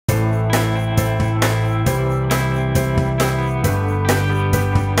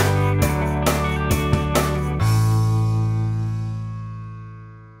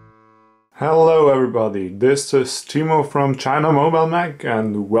everybody, this is Timo from ChinaMobileMag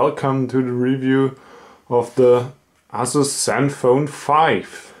and welcome to the review of the Asus Zenfone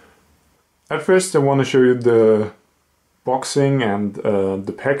 5. At first I want to show you the boxing and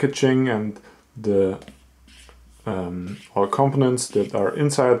the packaging and the all components that are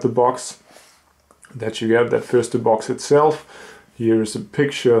inside the box that you get. At first the box itself. Here is a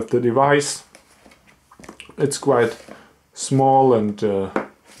picture of the device. It's quite small and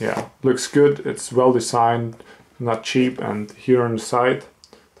yeah, looks good. It's well designed, not cheap. And here on the side,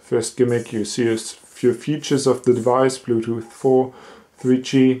 the first gimmick you see is a few features of the device: Bluetooth 4,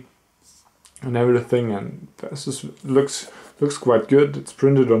 3G and everything, and this is, looks quite good. It's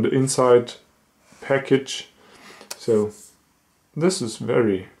printed on the inside package, so this is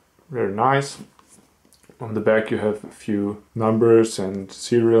very nice. On the back you have a few numbers and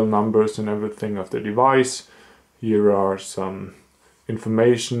serial numbers and everything of the device. Here are some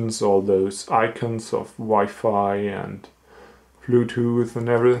informations, all those icons of Wi-Fi and Bluetooth and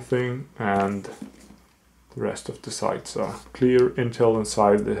everything, and the rest of the sides are clear. Intel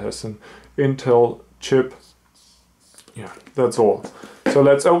inside, it has an Intel chip. Yeah, that's all. So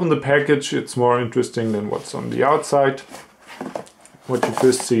let's open the package. It's more interesting than what's on the outside. What you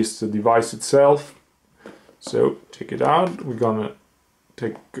first see is the device itself. So take it out. We're gonna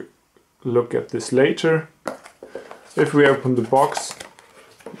take a look at this later. If we open the box,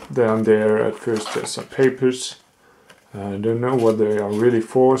 down there at first there's some papers. I don't know what they are really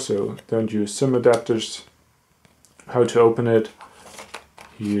for, so don't use SIM adapters. How to open it.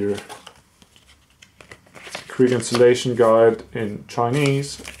 Here, quick installation guide in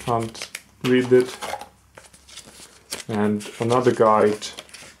Chinese, can't read it. And another guide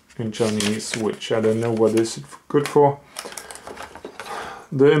in Chinese, which I don't know what is good for.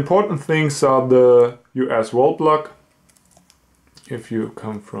 The important things are the US wall plug. If you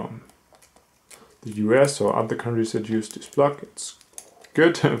come from the US or other countries that use this plug, it's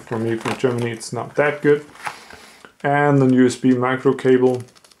good. For me, from Germany, it's not that good. And then USB micro cable.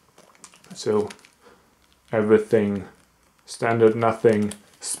 So everything standard, nothing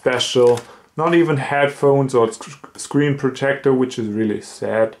special. Not even headphones or screen protector, which is really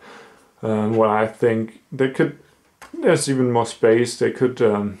sad. Well, I think they could, there's even more space. They could,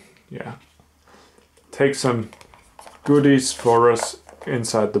 yeah, take some goodies for us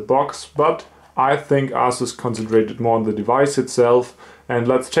inside the box, but I think Asus concentrated more on the device itself, and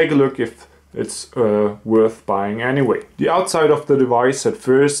let's take a look if it's worth buying anyway. The outside of the device at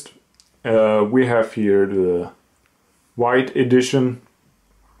first, we have here the white edition.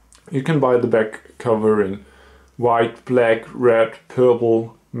 You can buy the back cover in white, black, red,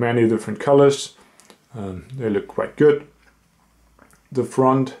 purple, many different colors. They look quite good. The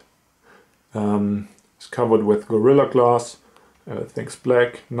front is covered with Gorilla Glass. Everything's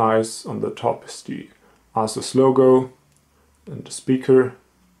black, nice. On the top is the Asus logo and the speaker.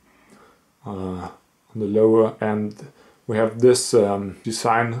 On the lower end we have this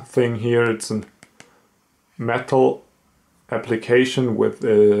design thing here. It's a metal application with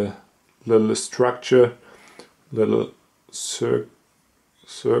a little structure, little circles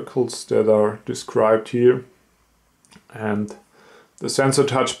that are described here, and the sensor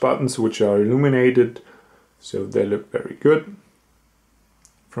touch buttons, which are illuminated, so they look very good.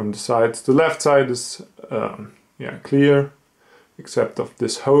 From the sides, the left side is yeah, clear, except of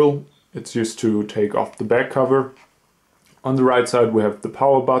this hole. It's used to take off the back cover. On the right side we have the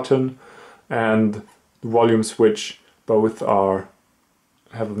power button and the volume switch. Both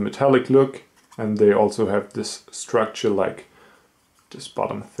have a metallic look, and they also have this structure like this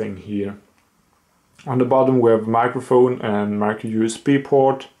bottom thing here. On the bottom we have a microphone and micro USB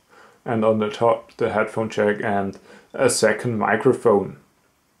port, and on the top the headphone jack and a second microphone.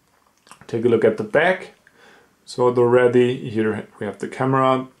 Take a look at the back. So already here we have the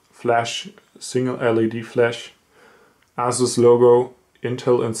camera, flash, single LED flash, Asus logo,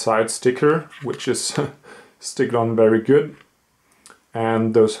 Intel inside sticker, which is stick on very good,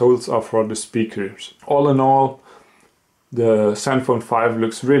 and those holes are for the speakers. All in all, the Zenfone 5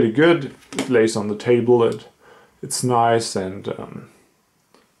 looks really good. It lays on the table, it's nice and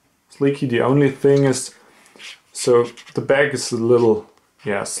sleeky. The only thing is, so the back is a little,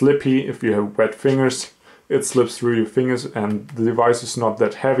 yeah, slippy. If you have wet fingers, it slips through your fingers, and the device is not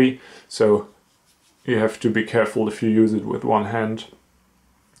that heavy, so you have to be careful if you use it with one hand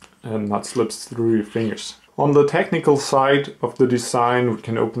and not slips through your fingers. On the technical side of the design, we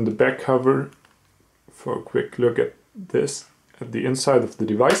can open the back cover for a quick look at this, at the inside of the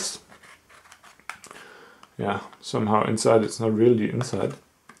device. Yeah, somehow inside it's not really inside,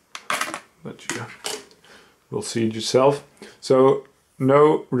 but you will see it yourself. So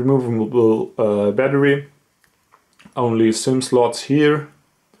no removable battery, only SIM slots here,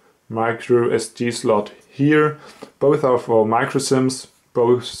 micro SD slot here. Both are for micro SIMs,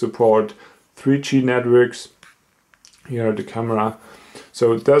 both support 3G networks. Here the camera.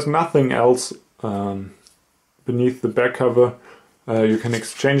 So there's nothing else beneath the back cover. You can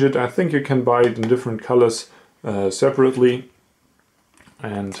exchange it. I think you can buy it in different colors separately.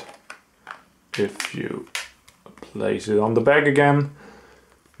 And if you place it on the back again,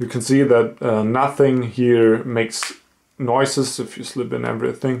 you can see that nothing here makes noises. If you slip in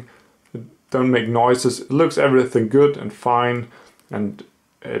everything, it don't make noises. It looks everything good and fine, and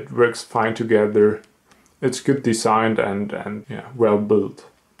it works fine together. It's good designed and yeah, well built.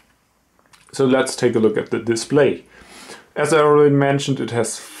 So let's take a look at the display. As I already mentioned, it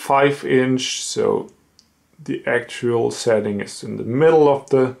has 5-inch, so the actual setting is in the middle of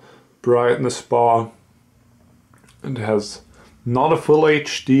the brightness bar. It has not a full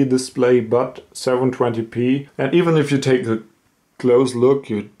HD display, but 720p. And even if you take a close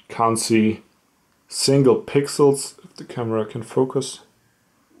look, you can't see single pixels, if the camera can focus.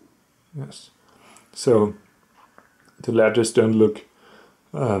 Yes. So the letters don't look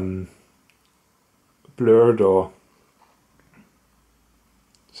blurred or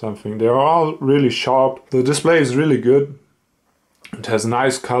something. They are all really sharp. The display is really good. It has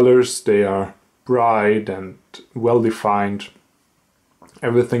nice colors. They are bright and well defined.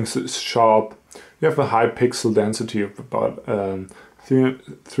 Everything is sharp. You have a high pixel density of about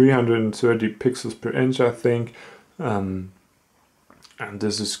 330 pixels per inch, I think. And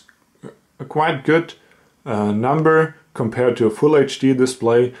this is a quite good number compared to a full HD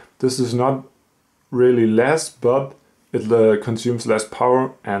display. This is not really less, but it consumes less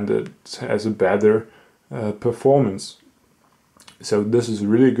power and it has a better performance. So this is a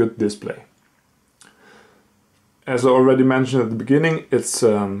really good display. As I already mentioned at the beginning, it's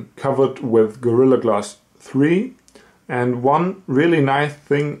covered with Gorilla Glass 3. And one really nice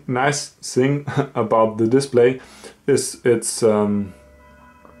thing about the display is its I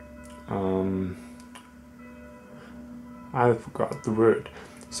forgot the word.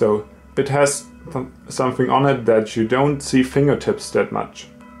 So it has something on it that you don't see fingertips that much.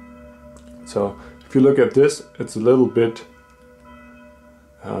 So if you look at this, it's a little bit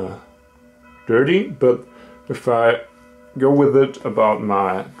dirty, but if I go with it about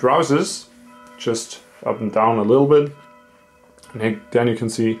my trousers, just up and down a little bit, and then you can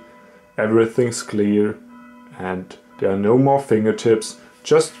see everything's clear and there are no more fingertips,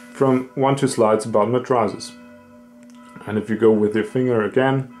 just from 1-2 slides about my trousers. And if you go with your finger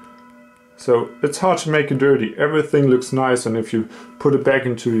again, so it's hard to make it dirty. Everything looks nice, and if you put it back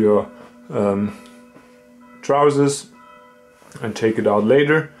into your trousers and take it out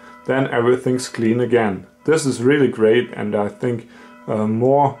later, then everything's clean again. This is really great, and I think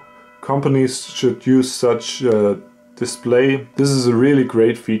more companies should use such display. This is a really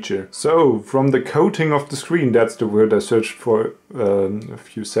great feature. So from the coating of the screen, that's the word I searched for a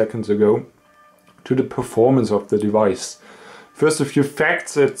few seconds ago, to the performance of the device. First, a few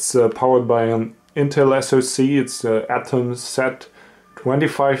facts. It's powered by an Intel SoC. It's Atom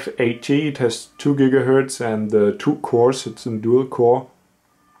Z2580. It has 2 GHz and 2 cores. It's a dual core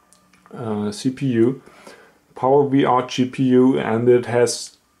CPU, Power VR GPU, and it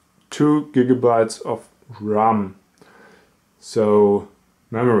has 2 GB of RAM. So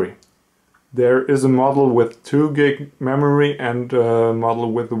memory. There is a model with 2 gig memory and a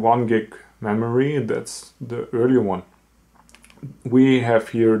model with 1 gig memory. That's the earlier one. We have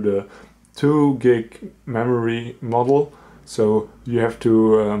here the 2 gig memory model, so you have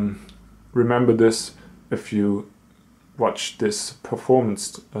to remember this if you watch this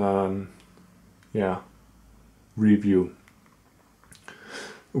performance review.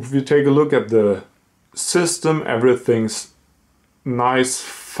 If you take a look at the system, everything's nice,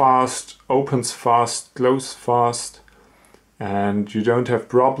 fast, opens fast, closes fast, and you don't have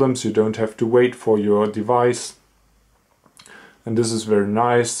problems. You don't have to wait for your device. And this is very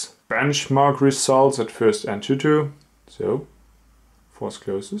nice. Benchmark results at first Antutu. So, force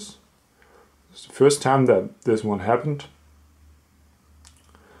closes. It's the first time that this one happened.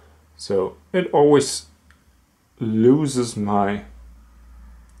 So, it always loses my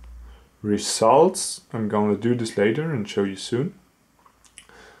results. I'm gonna do this later and show you soon.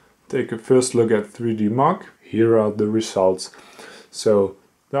 Take a first look at 3D Mark. Here are the results. So,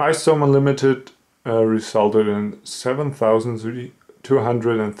 the iStorm Unlimited resulted in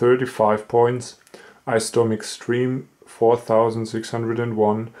 7,235 points, iStorm Extreme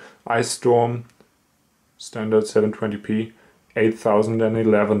 4,601, iStorm Standard 720p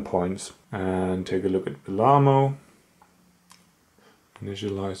 8,011 points. And take a look at Belamo.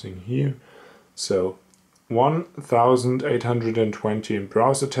 initializing here. So 1820 in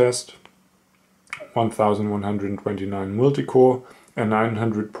browser test, 1129 multi-core, and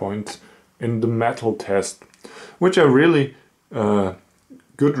 900 points in the metal test, which are really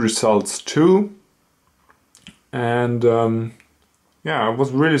good results too. And yeah, I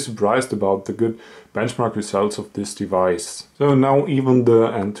was really surprised about the good benchmark results of this device. So now even the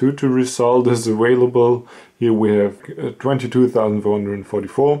Antutu result is available. Here we have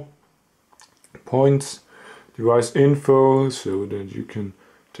 22,444 points. Device info, so that you can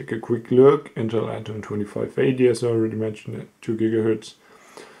take a quick look. Intel Atom 2580, as I already mentioned, at 2 GHz.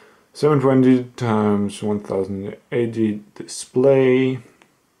 720 times 1080 display.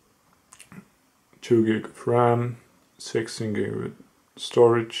 2 GB of RAM. 16 GB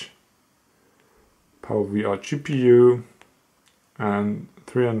storage. PowerVR GPU. And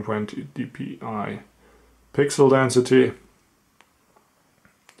 320 dpi pixel density.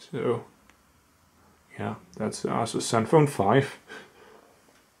 So yeah, that's the Asus Zenfone 5.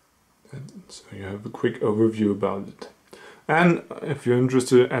 And so you have a quick overview about it. And if you're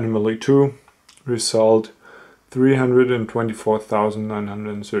interested, Animal 2 result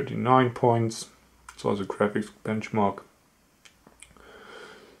 324,939 points. It's also graphics benchmark.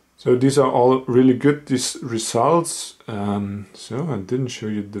 So these are all really good, these results. So I didn't show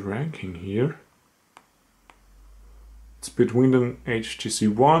you the ranking here. It's between the HTC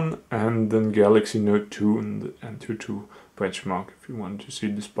One and then Galaxy Note 2 and the Antutu benchmark, if you want to see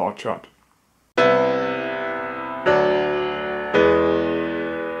this bar chart.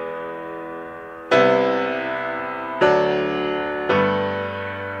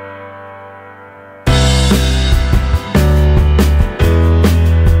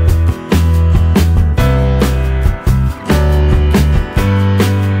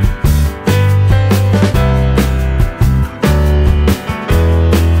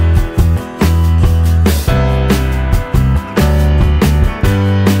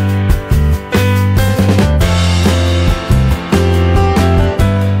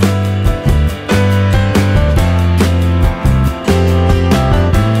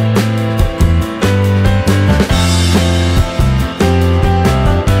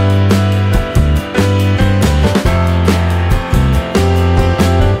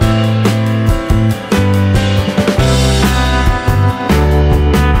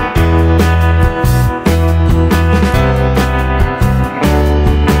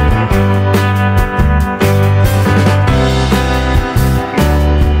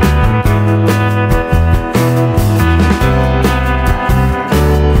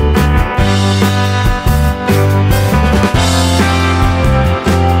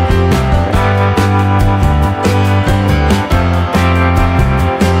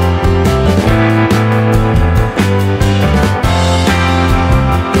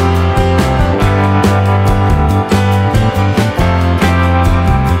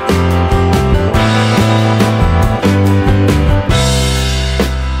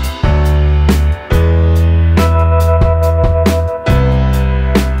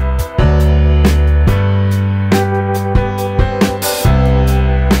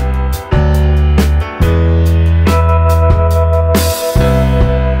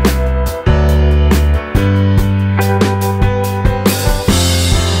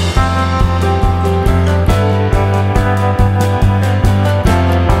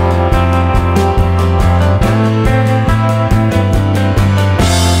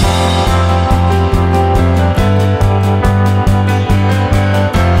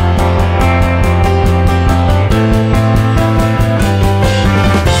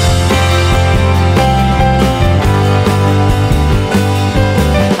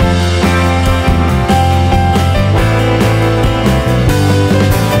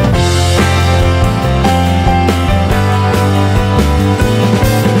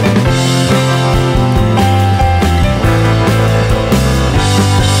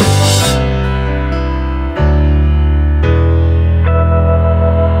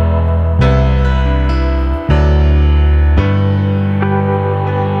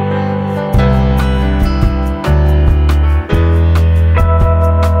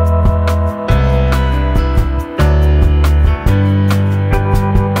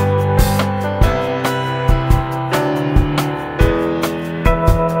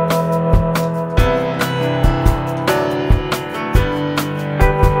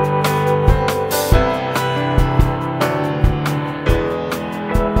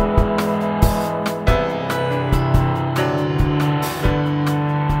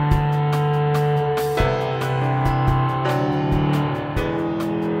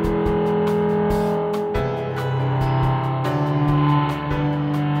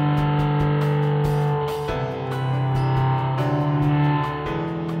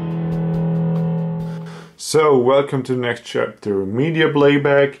 So, welcome to the next chapter, media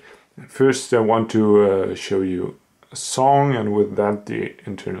playback. First I want to show you a song, and with that the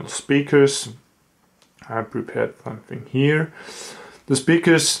internal speakers. I prepared something here. The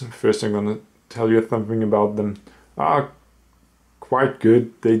speakers, first I'm gonna tell you something about them, are quite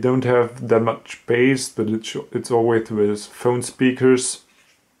good. They don't have that much bass, but it's always with phone speakers.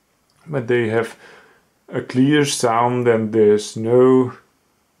 But they have a clear sound and there's no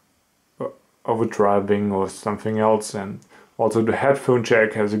overdriving or something else, and also the headphone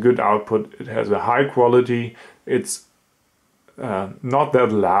jack has a good output. It has a high quality. It's not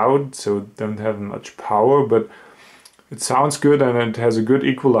that loud, so it don't have much power, but it sounds good and it has a good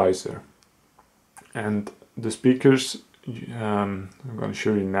equalizer. And the speakers, I'm going to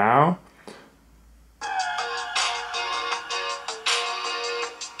show you now.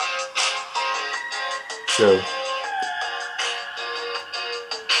 So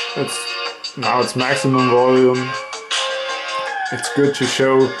now it's maximum volume. It's good to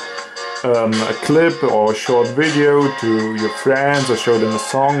show a clip or a short video to your friends, or show them a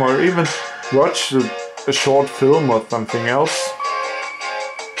song, or even watch a short film or something else.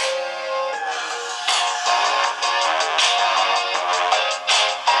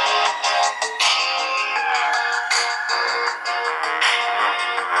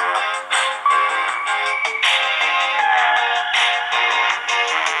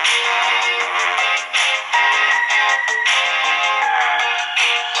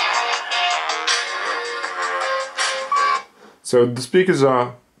 So the speakers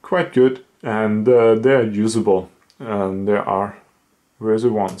are quite good, and they're usable. There are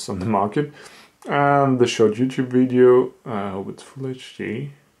the ones on the market. And the short YouTube video, I hope it's full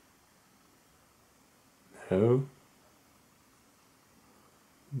HD. No.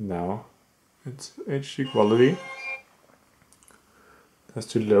 Now it's HD quality. It has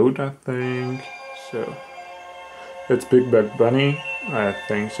to load, I think. So it's Big Bad Bunny. I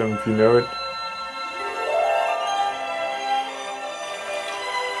think some of you know it.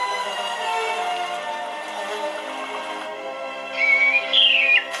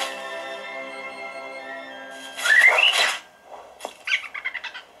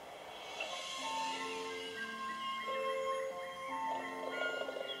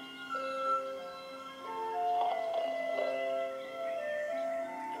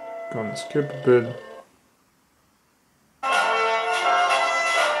 Gonna skip a bit.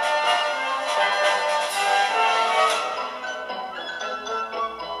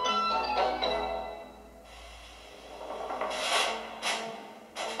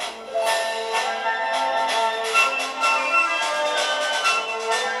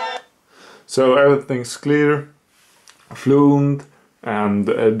 So everything's clear, fluent, and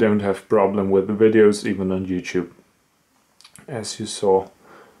don't have problem with the videos even on YouTube, as you saw.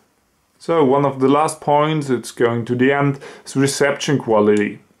 So one of the last points, it's going to the end, is reception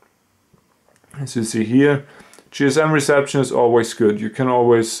quality. As you see here, GSM reception is always good. You can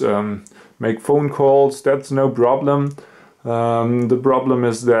always make phone calls, that's no problem. The problem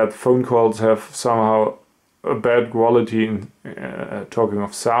is that phone calls have somehow a bad quality in talking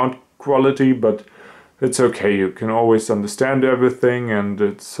of sound quality, but it's okay. You can always understand everything, and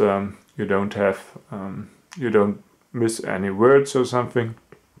it's you don't miss any words or something.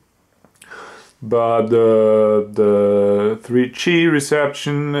 But the 3G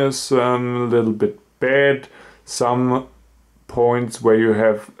reception is a little bit bad. Some points where you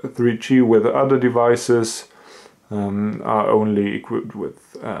have 3G with other devices are only equipped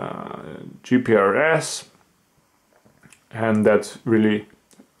with GPRS, and that's really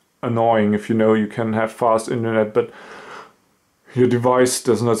annoying. If you know you can have fast internet, but your device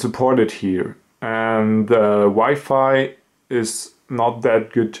does not support it here. And Wi-Fi is not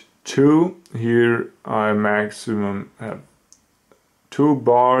that good too. Here I maximum have 2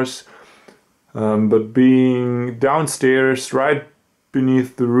 bars, but being downstairs right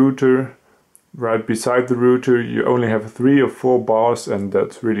beneath the router, right beside the router, you only have 3 or 4 bars, and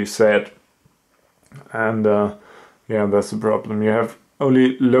that's really sad. And yeah, that's the problem. You have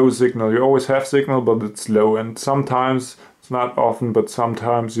only low signal. You always have signal, but it's low, and sometimes, it's not often, but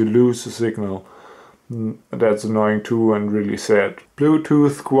sometimes you lose the signal. That's annoying too and really sad.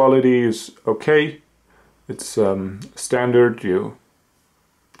 Bluetooth quality is okay. It's standard. You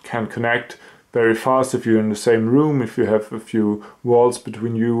can connect very fast if you're in the same room. If you have a few walls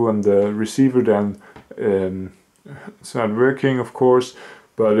between you and the receiver, then it's not working, of course.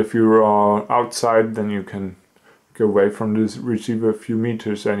 But if you are outside, then you can go away from this receiver a few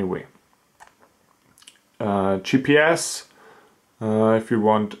meters anyway. GPS. If you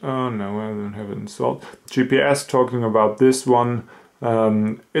want, oh no, I don't have it installed. GPS, talking about this one,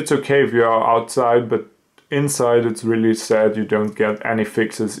 it's okay if you are outside, but inside it's really sad you don't get any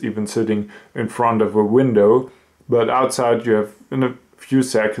fixes even sitting in front of a window, but outside you have, in a few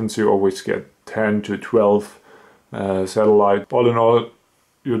seconds, you always get 10 to 12 satellite. All in all,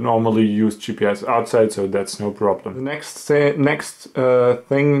 you normally use GPS outside, so that's no problem. The next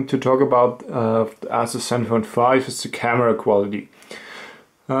thing to talk about the Asus Zenfone 5 is the camera quality.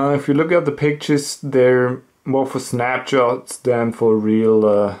 If you look at the pictures, they're more for snapshots than for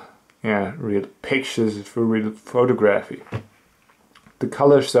real real pictures, for real photography. The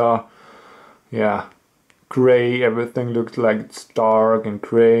colors are gray, everything looks like it's dark and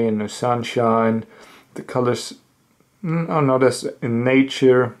gray and no sunshine. The colors are not as in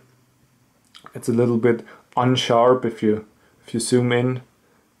nature. It's a little bit unsharp if you zoom in,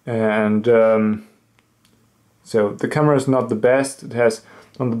 and so the camera is not the best. It has,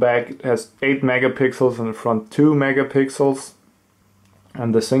 on the back it has 8 megapixels, on the front 2 megapixels,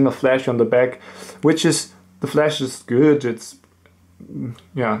 and the single flash on the back, which is, the flash is good. It's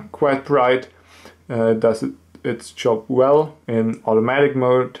quite bright. Does its job well. In automatic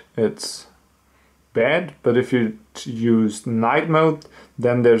mode it's bad, but if you use night mode,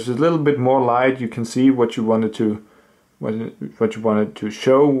 then there's a little bit more light. You can see what you wanted to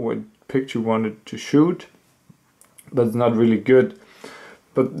show, what picture you wanted to shoot, but it's not really good.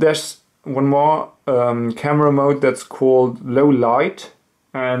 But there's one more camera mode that's called low light,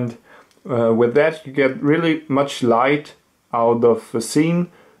 and with that you get really much light out of a scene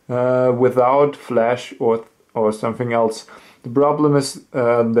without flash or something else. The problem is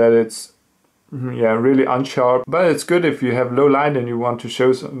that it's really unsharp, but it's good if you have low light and you want to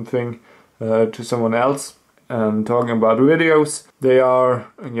show something to someone else. Talking about videos, they are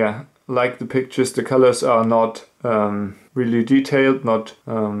like the pictures, the colors are not really detailed, not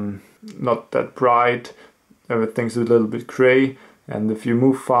that bright. Everything's a little bit gray, and if you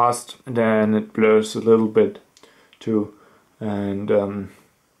move fast then it blurs a little bit too. And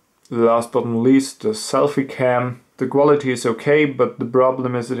last but not least, the selfie cam. The quality is okay, but the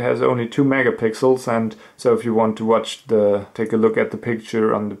problem is it has only 2 megapixels, and so if you want to take a look at the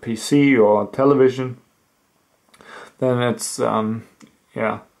picture on the PC or television, then it's too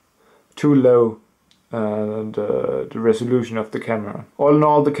low, the resolution of the camera. All in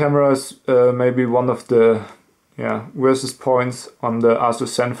all, the camera is maybe one of the worst points on the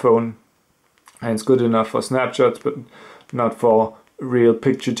Asus Zenfone, and it's good enough for snapshots, but not for real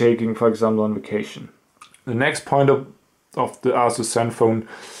picture taking, for example on vacation. The next point of the Asus Zenfone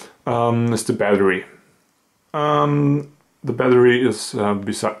is the battery. The battery is,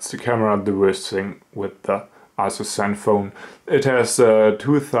 besides the camera, the worst thing with the Asus Zenfone. It has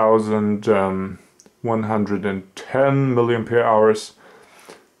 2110 milliampere hours,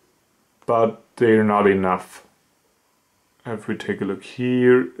 but they're not enough. If we take a look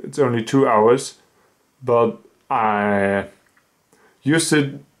here, it's only 2 hours, but I used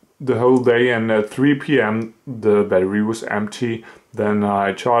it the whole day, and at 3 p.m. the battery was empty. Then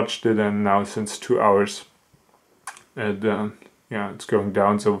I charged it, and now since 2 hours it's going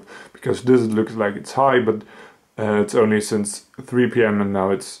down. So because this looks like it's high, but it's only since 3 p.m. and now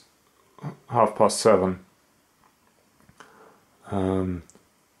it's 7:30.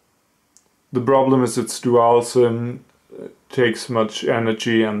 The problem is it's dual SIM, takes much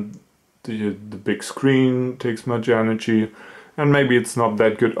energy, and the big screen takes much energy, and maybe it's not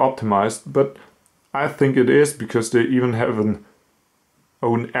that good optimized, but I think it is, because they even have an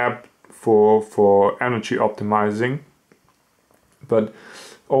own app for energy optimizing. But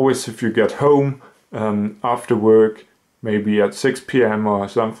always if you get home after work, maybe at 6 p.m. or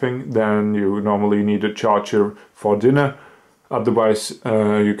something, then you normally need a charger for dinner. Otherwise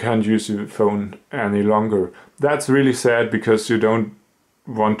you can't use your phone any longer. That's really sad, because you don't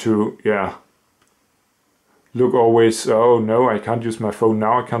want to look always, oh no, I can't use my phone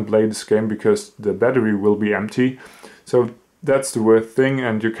now, I can't play this game because the battery will be empty. So that's the worst thing,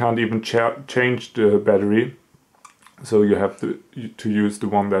 and you can't even change the battery. So you have to use the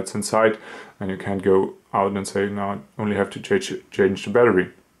one that's inside, and you can't go out and say, no, I only have to change the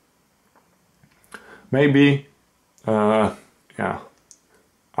battery. Maybe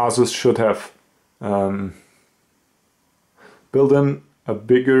Asus should have built in a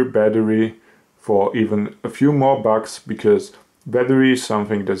bigger battery for even a few more bucks, because battery is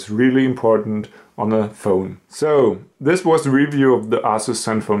something that's really important on a phone. So this was the review of the Asus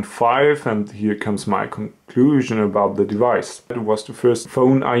Zenfone 5, and here comes my conclusion about the device. It was the first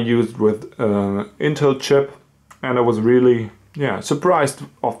phone I used with Intel chip, and I was really surprised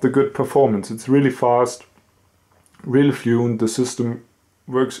of the good performance. It's really fast, really fluent, the system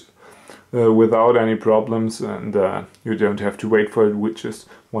works without any problems, and you don't have to wait for it, which is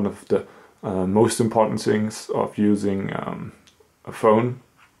one of the most important things of using a phone.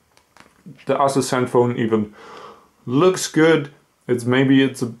 The Asus Zenfone even looks good. Maybe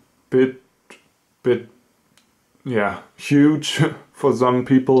it's a bit yeah, huge for some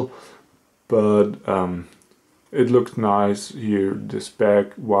people, but it looks nice here. This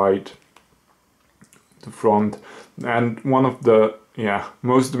back white, the front, and one of the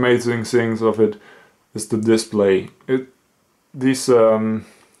most amazing things of it is the display. This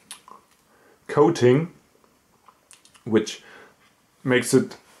coating, which makes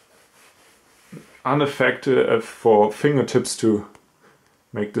it unaffected for fingertips to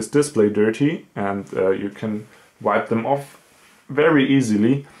make this display dirty, and you can wipe them off very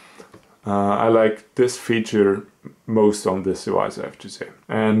easily. I like this feature most on this device, I have to say.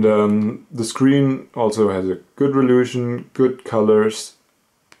 And the screen also has a good resolution, good colors.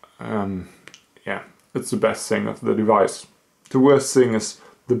 Yeah, it's the best thing of the device. The worst thing is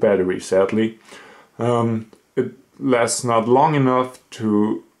the battery, sadly. It lasts not long enough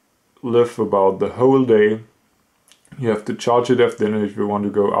to live about the whole day. You have to charge it after dinner if you want to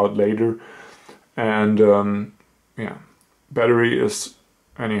go out later. And yeah, battery is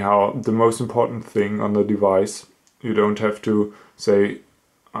anyhow the most important thing on the device. You don't have to say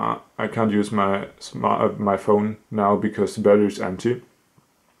I can't use my phone now because the battery is empty.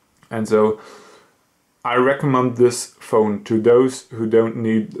 And so I recommend this phone to those who don't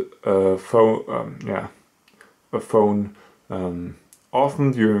need a phone,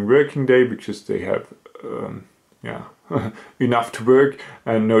 often during working day, because they have enough to work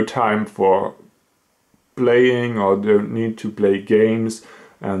and no time for playing, or don't need to play games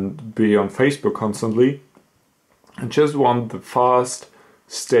and be on Facebook constantly, and just want the fast,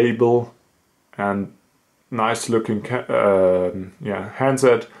 stable and nice looking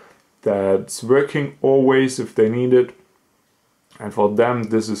handset that's working always if they need it. And for them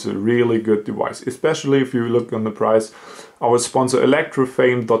this is a really good device, especially if you look on the price. Our sponsor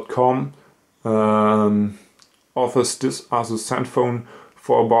electrofame.com offers this Asus Zenfone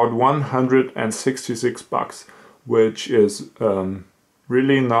for about $166, which is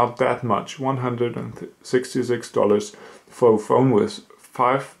really not that much. $166 for a phone with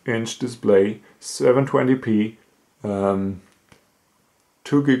 5-inch display, 720p,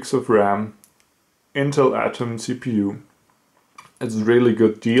 2 gigs of RAM, Intel Atom CPU. It's a really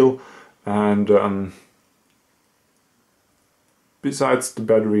good deal, and besides the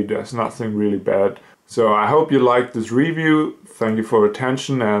battery there's nothing really bad. So I hope you liked this review. Thank you for your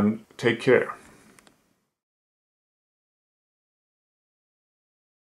attention and take care.